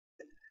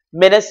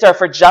Minister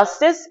for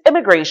Justice,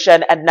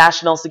 Immigration and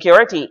National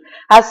Security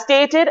has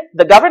stated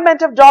the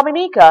government of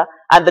Dominica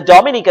and the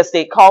Dominica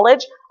State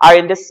College are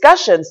in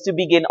discussions to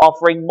begin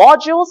offering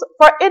modules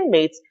for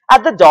inmates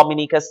at the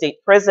Dominica State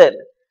Prison.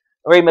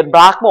 Raymond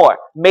Blackmore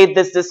made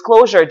this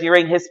disclosure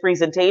during his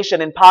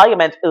presentation in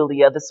Parliament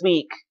earlier this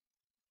week.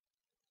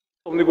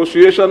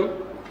 Negotiation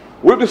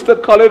with the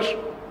State College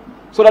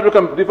so that we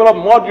can develop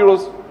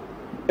modules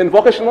in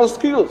vocational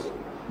skills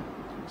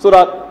so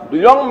that the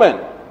young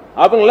men,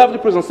 having left the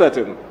prison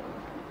setting,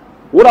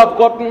 would have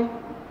gotten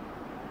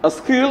a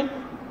skill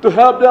to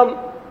help them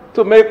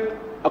to make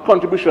a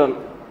contribution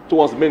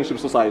towards mainstream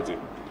society.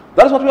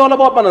 That is what we're all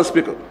about, Madam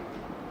Speaker.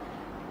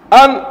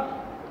 And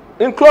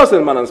in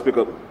closing, Madam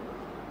Speaker,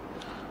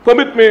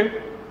 permit me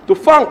to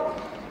thank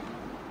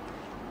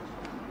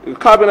the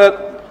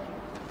Cabinet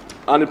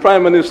and the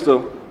Prime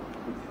Minister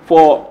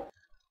for...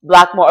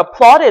 Blackmore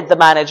applauded the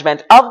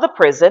management of the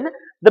prison,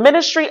 the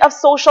Ministry of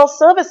Social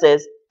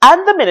Services,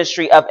 and the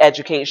Ministry of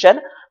Education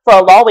for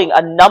allowing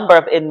a number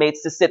of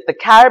inmates to sit the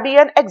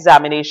Caribbean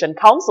Examination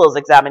Council's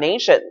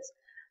examinations.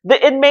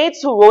 The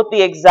inmates who wrote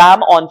the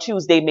exam on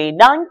Tuesday, May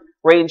 9th,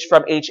 ranged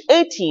from age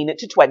 18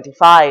 to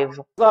 25.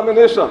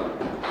 Examination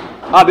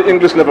at the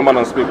English level,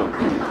 Madam Speaker.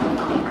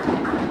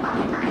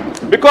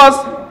 Because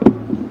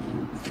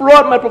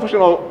throughout my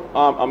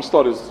professional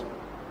studies,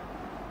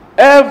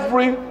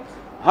 every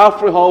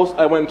halfway house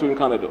I went to in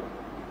Canada,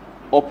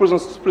 or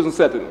prison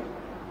setting,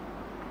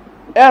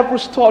 every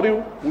study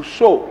will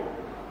show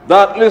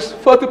that at least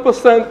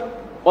 30%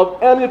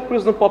 of any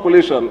prison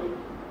population,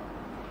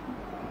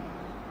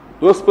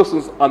 those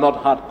persons are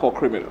not hardcore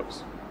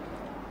criminals.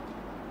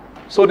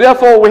 So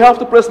therefore, we have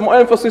to place more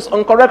emphasis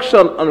on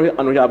correction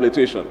and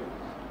rehabilitation.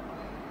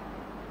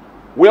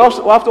 We have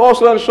to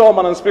also ensure,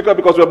 Madam Speaker,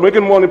 because we are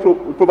making money,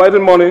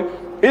 providing money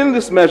in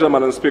this measure,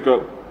 Madam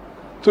Speaker,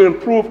 to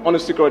improve on the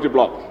security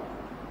block.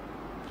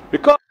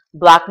 Because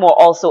Blackmore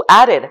also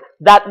added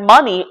that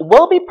money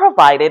will be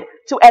provided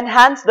to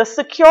enhance the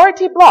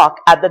security block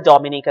at the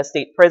Dominica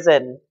State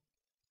Prison.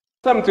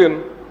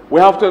 Something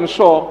we have to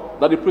ensure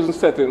that the prison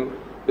setting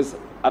is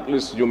at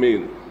least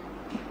humane.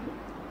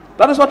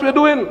 That is what we're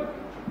doing.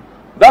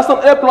 That's an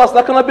A+,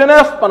 that cannot be an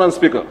F, Madam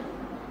Speaker.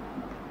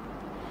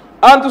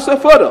 And to say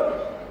further,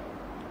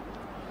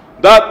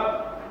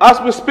 that as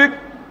we speak,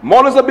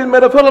 monies have been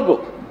made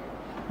available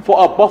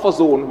for a buffer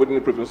zone within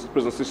the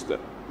prison system.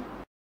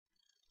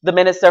 The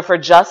Minister for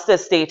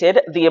Justice stated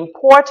the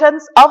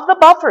importance of the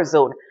buffer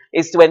zone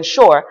is to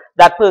ensure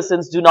that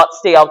persons do not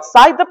stay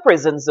outside the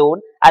prison zone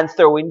and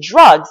throw in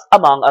drugs,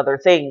 among other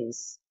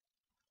things.